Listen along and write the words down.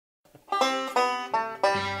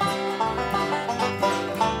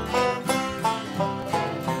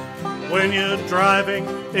When you're driving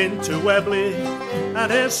into Weobley and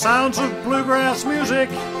hear sounds of bluegrass music,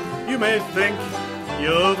 you may think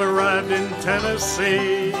you've arrived in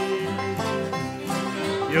Tennessee.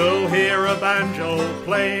 You'll hear a banjo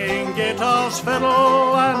playing guitars,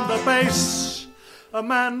 fiddle and the bass, a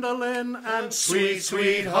mandolin and sweet,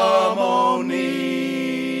 sweet harmony.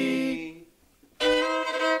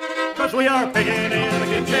 'Cause we are picking in the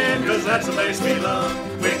kitchen, 'cause that's the place we love,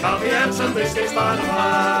 with coffee and some biscuits by the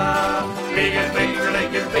fire. Pickin', finger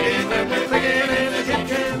lickin', pickin', when we're picking in the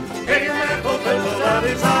kitchen, picking that fulfills our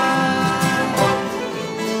desire.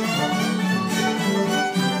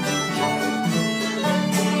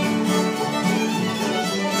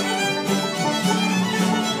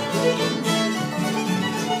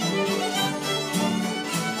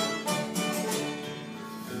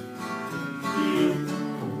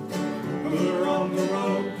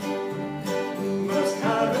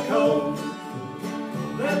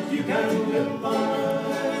 You can live by,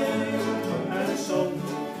 and so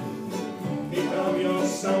become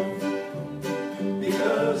yourself,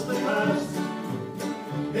 because the past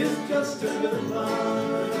is just a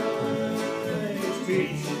goodbye.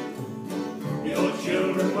 Teach your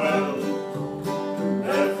children well,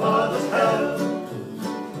 their father's hell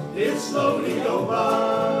did slowly go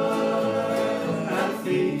by, and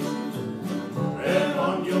feed them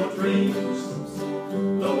on your dreams,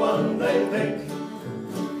 the one they pick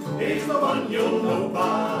is the one you'll know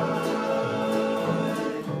by.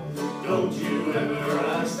 Don't you ever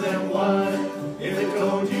ask them why. If they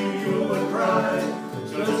told you, you would cry.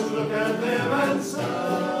 Just look at them and sigh,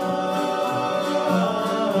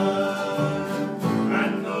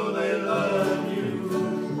 and know they love you.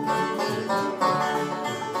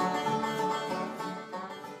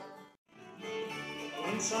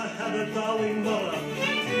 Once I had a darling mother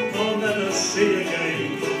I'll never see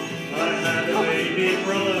again. I had a baby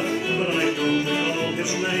brother, but I don't recall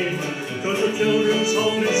his name, 'cause the children's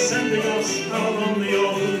home is sending us out on the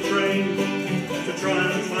old train to try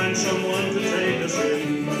and find someone to take us in.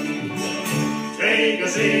 Take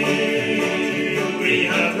us in, we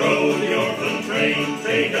have rode the orphan train.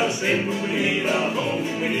 Take us in, we need a home,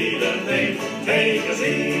 we need a name. Take us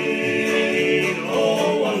in,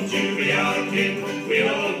 oh, won't you be our kin? We're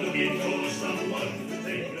all looking for someone to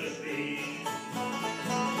take us in.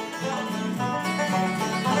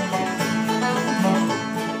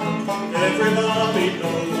 Everybody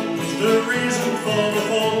knows the reason for the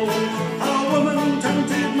fall. A woman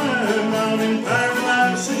tempted man down in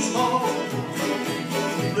Paradise's hall.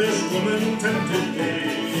 This woman tempted me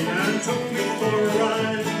and took me for a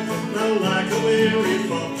ride. Now like a weary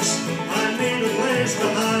fox, I need a place to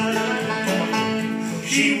hide.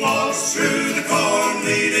 She walks through the corn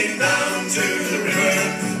leading down to the river.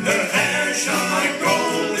 Her hair shone like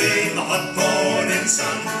gold in the hot morning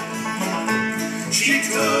sun. She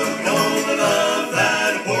took all the love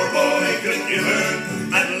that a poor boy could give her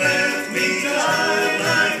and left me to hide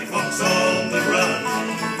like a fox on the run.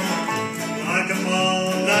 Like a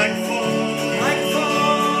fawn, like fawn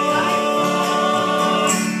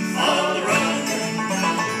on the run.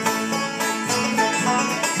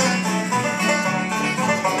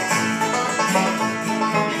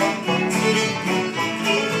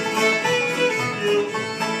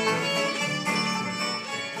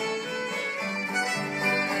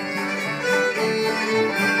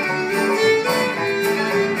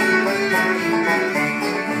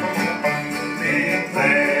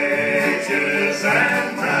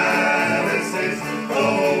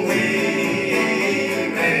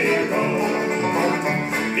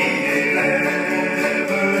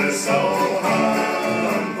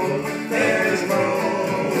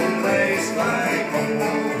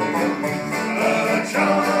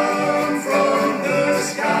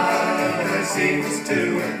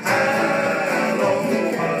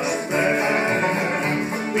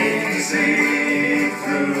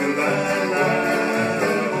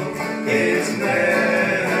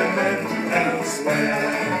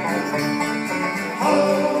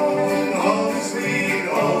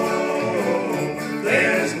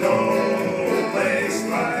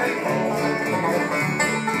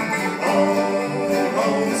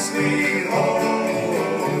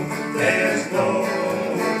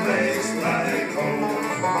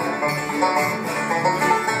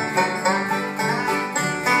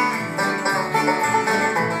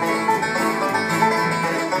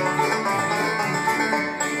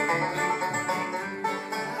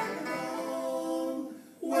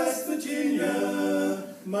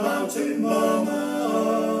 Mountain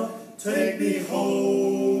mama, take me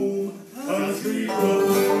home, country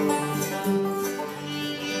road.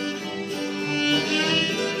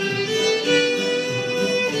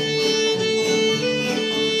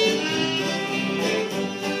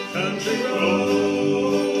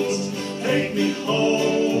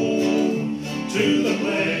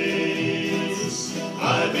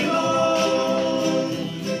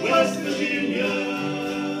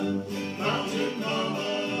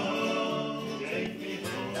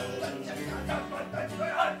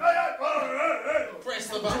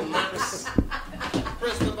 the button, Max.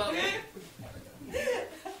 Press the button.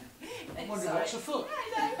 I'm wondering what's afoot.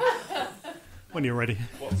 When you're ready.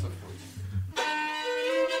 What's afoot?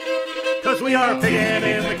 Cause we are picking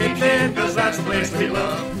in the kitchen, cause that's